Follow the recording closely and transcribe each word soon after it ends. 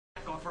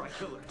off or I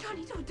kill her.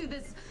 Johnny, don't do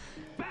this.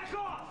 Back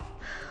off!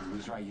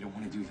 Lulu's right, you don't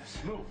want to do this.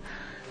 Move.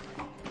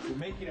 You're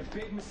making a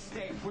big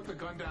mistake. Put the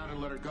gun down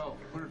and let her go.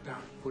 Put it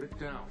down. Put it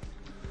down.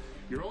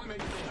 You're only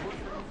making things worse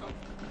for yourself.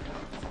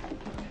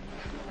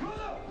 Lulu!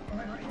 All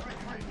right.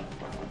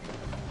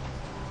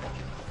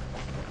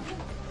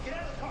 Get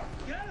out of the car!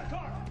 Get out of the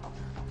car!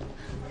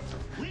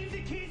 Leave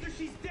the keys or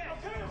she's dead!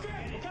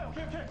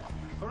 Okay.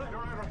 All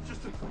right.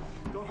 Just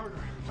don't hurt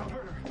her. Don't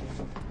hurt her.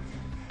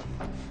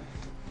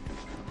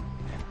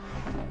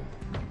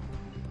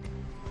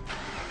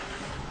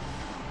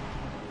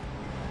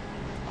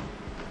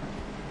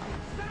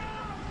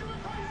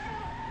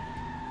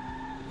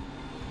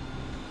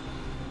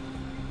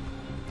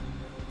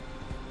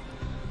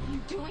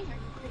 Doing? Are you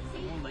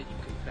crazy? I won't let you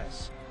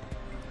confess.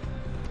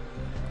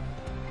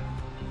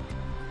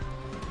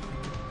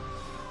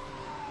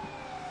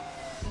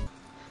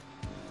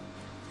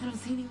 I don't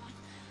see anyone.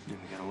 Yeah,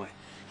 we got away.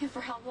 Yeah,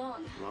 for how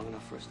long? Long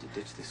enough for us to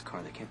ditch this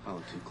car. They can't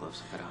follow too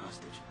close. I've got a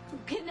hostage.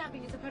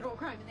 Kidnapping is a federal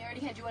crime, and they already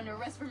had you under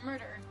arrest for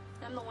murder.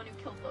 I'm the one who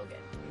killed Logan.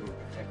 You were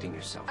protecting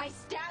yourself. I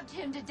stabbed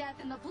him to death,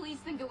 and the police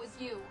think it was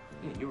you.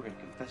 Yeah, you were going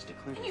to confess to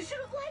Clint. And you should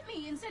have let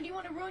me. Instead, you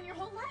want to ruin your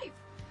whole life.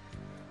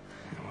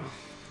 Yeah, well,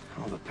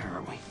 how the pair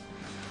are we?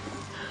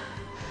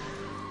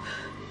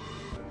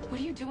 What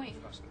are you doing?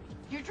 Trust me.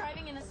 You're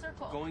driving in a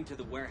circle. Going to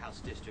the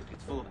warehouse district.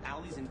 It's full of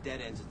alleys and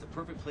dead ends. It's the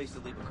perfect place to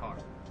leave a car.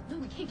 No,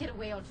 we can't get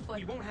away on foot.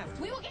 You won't have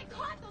to. We will get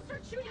caught. They'll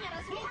start shooting at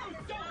us. We have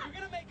to stop. You're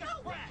gonna make us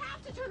No, we crash.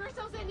 have to turn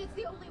ourselves in. It's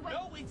the only way.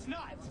 No, it's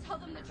not. I will tell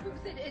them the truth.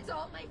 It's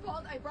all my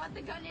fault. I brought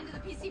the gun into the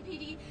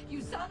PCPD.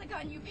 You saw the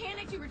gun. You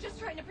panicked. You were just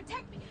trying to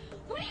protect me.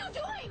 What are you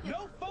doing?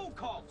 No phone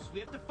calls. We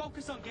have to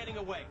focus on getting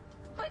away.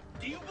 But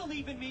Do you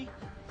believe in me?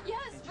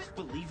 yes, And but just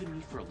believe in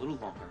me for a little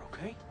longer,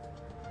 okay?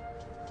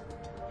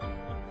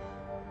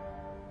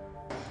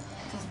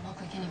 it doesn't look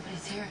like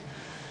anybody's here.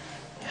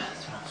 Yeah,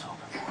 that's what I was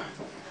hoping for.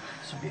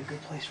 This would be a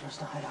good place for us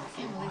to hide out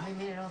for a Can't while. believe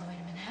we made it all the way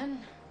to Manhattan.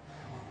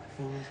 Well, my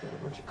family's got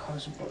a bunch of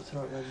cars and boats that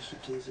aren't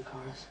registered to these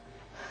cars.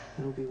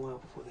 It'll be a while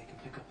before they can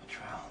pick up a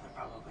trail. They're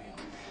probably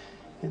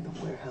in the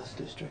warehouse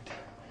district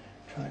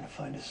trying to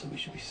find us, so we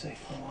should be safe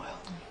for a while.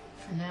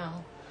 For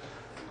now.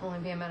 It'll only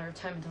be a matter of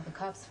time until the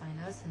cops find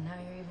us, and now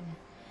you're even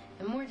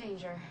in more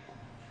danger.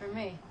 For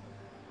me.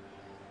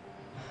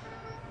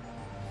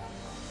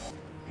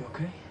 You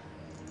okay?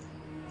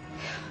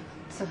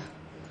 It's a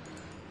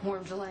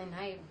warm July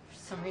night. For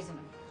some reason,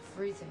 I'm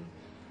freezing.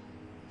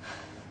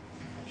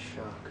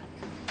 Shock.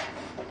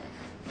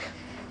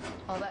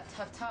 All that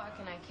tough talk,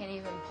 and I can't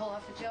even pull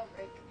off a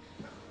jailbreak.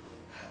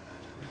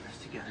 Put us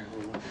together,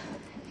 Lulu.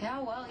 Yeah,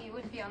 well, you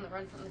wouldn't be on the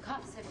run from the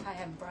cops if I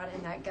hadn't brought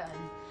in that gun.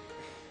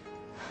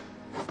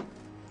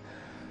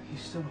 You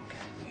still don't get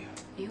it, do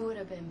you? You would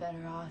have been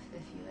better off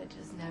if you had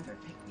just never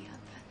picked me up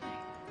that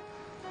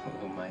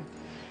night. Lulu, my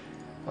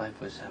life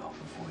was hell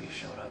before you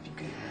showed up. You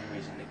gave me a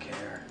reason to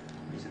care,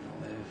 a reason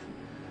to live.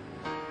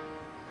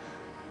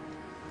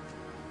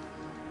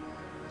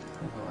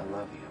 Lulu, I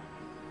love you.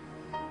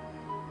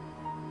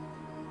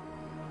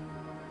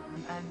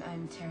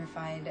 I'm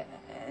terrified,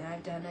 and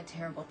I've done a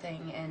terrible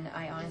thing, and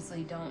I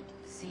honestly don't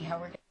see how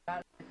we're getting out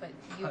of it, but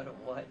you... Out of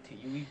what? Do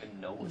you even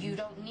know what You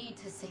don't need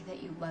to say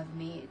that you love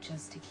me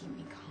just to keep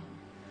me calm.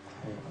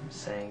 Well, I'm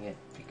saying it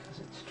because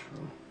it's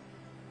true.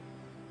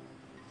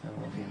 I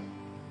love you.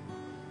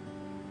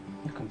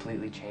 You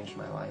completely changed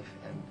my life,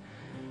 and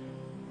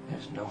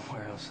there's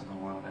nowhere else in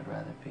the world I'd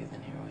rather be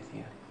than here with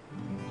you.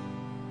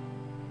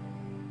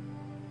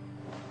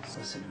 So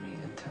listen to me.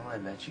 Until I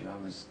met you,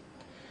 I was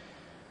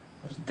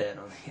dead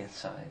on the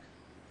inside.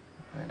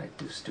 Right? I'd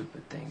do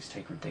stupid things,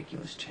 take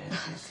ridiculous chances.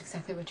 That's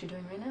exactly what you're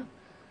doing right now.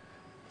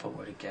 But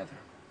we're together.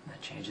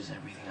 That changes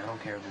everything. I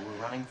don't care who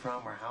we're running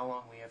from or how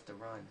long we have to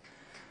run.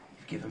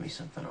 You've given me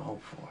something to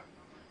hope for.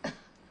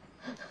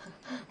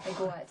 Like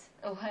what?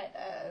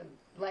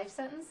 Life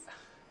sentence?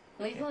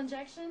 Lethal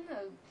injection?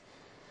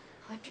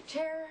 Electric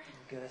chair?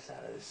 Get us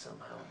out of this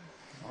somehow.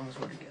 As long as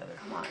we're together.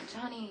 Come on,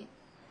 Johnny.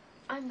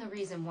 I'm the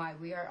reason why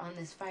we are on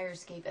this fire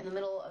escape in the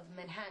middle of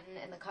Manhattan,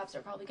 and the cops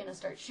are probably going to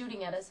start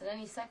shooting at us at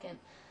any second.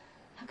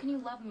 How can you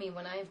love me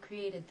when I have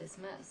created this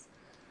mess?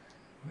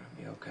 We're gonna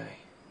be okay.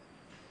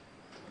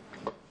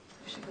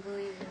 Wish I could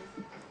believe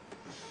you.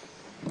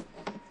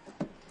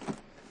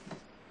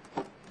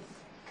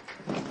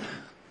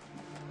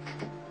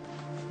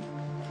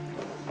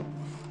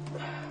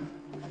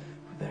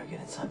 We better get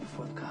inside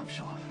before the cops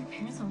show up. Your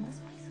parents own this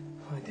place?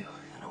 I do.